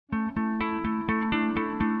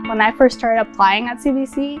When I first started applying at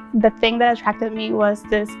CBC, the thing that attracted me was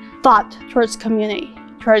this thought towards community,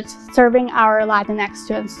 towards serving our Latinx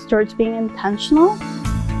students, towards being intentional.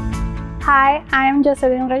 Hi, I'm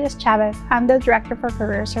Jocelyn Reyes Chavez. I'm the Director for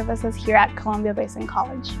Career Services here at Columbia Basin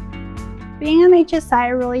College. Being an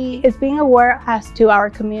HSI really is being aware as to our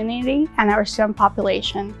community and our student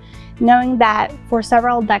population, knowing that for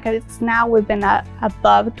several decades now we've been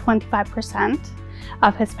above 25%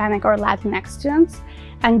 of Hispanic or Latinx students,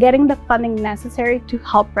 and getting the funding necessary to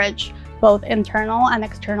help bridge both internal and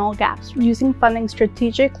external gaps, using funding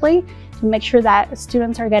strategically to make sure that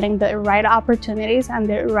students are getting the right opportunities and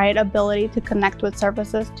the right ability to connect with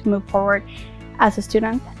services to move forward as a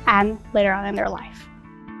student and later on in their life.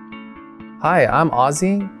 Hi, I'm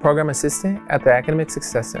Ozzy, Program Assistant at the Academic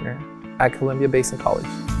Success Center at Columbia Basin College.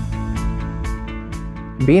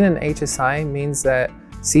 Being an HSI means that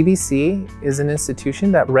CBC is an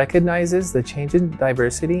institution that recognizes the change in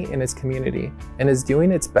diversity in its community and is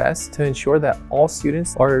doing its best to ensure that all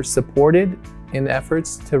students are supported in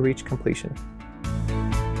efforts to reach completion.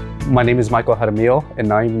 My name is Michael Jaramillo,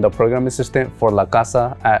 and I'm the Program Assistant for La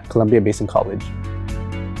Casa at Columbia Basin College.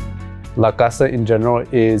 La Casa in general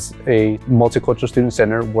is a multicultural student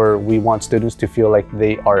center where we want students to feel like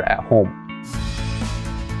they are at home.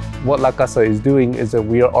 What La Casa is doing is that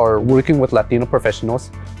we are working with Latino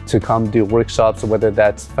professionals to come do workshops, whether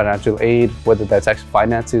that's financial aid, whether that's actual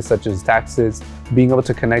finances such as taxes, being able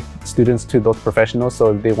to connect students to those professionals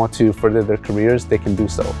so if they want to further their careers, they can do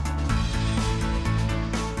so.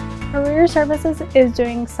 Career Services is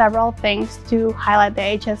doing several things to highlight the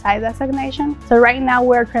HSI designation. So right now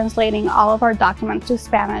we're translating all of our documents to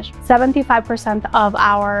Spanish. 75% of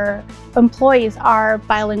our employees are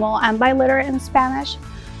bilingual and biliterate in Spanish.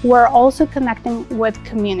 We're also connecting with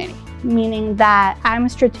community, meaning that I'm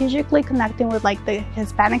strategically connecting with like the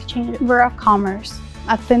Hispanic Chamber of Commerce,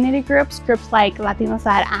 affinity groups like Latinos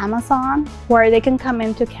at Amazon, where they can come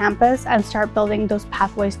into campus and start building those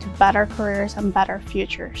pathways to better careers and better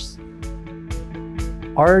futures.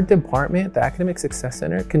 Our department, the Academic Success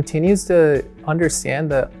Center, continues to understand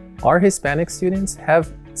that our Hispanic students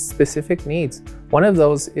have specific needs. One of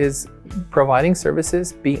those is providing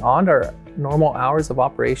services beyond our normal hours of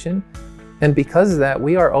operation. And because of that,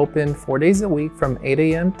 we are open 4 days a week from 8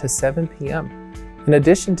 a.m. to 7 p.m. In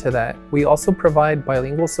addition to that, we also provide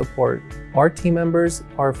bilingual support. Our team members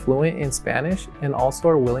are fluent in Spanish and also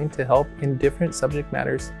are willing to help in different subject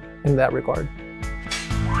matters in that regard.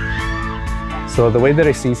 So the way that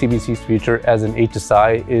I see CBC's future as an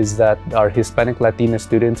HSI is that our Hispanic Latina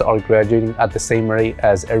students are graduating at the same rate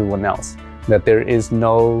as everyone else. That there is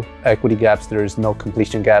no equity gaps, there is no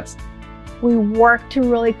completion gaps. We work to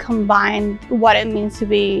really combine what it means to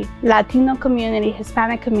be Latino community,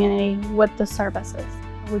 Hispanic community with the services.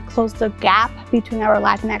 We close the gap between our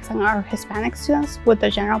Latinx and our Hispanic students with the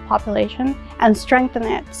general population and strengthen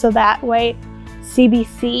it so that way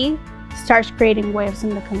CBC starts creating waves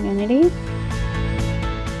in the community.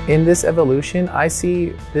 In this evolution, I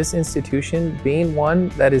see this institution being one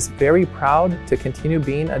that is very proud to continue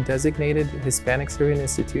being a designated Hispanic Serving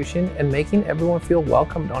Institution and making everyone feel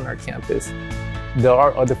welcomed on our campus. There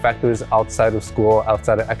are other factors outside of school,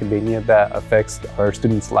 outside of academia that affects our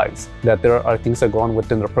students' lives. That there are things that go on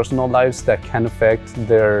within their personal lives that can affect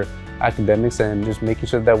their academics, and just making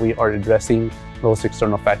sure that we are addressing those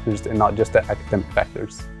external factors and not just the academic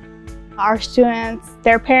factors. Our students,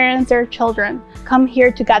 their parents, their children come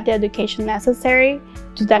here to get the education necessary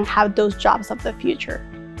to then have those jobs of the future.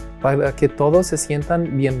 Para que todos se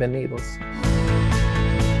sientan bienvenidos.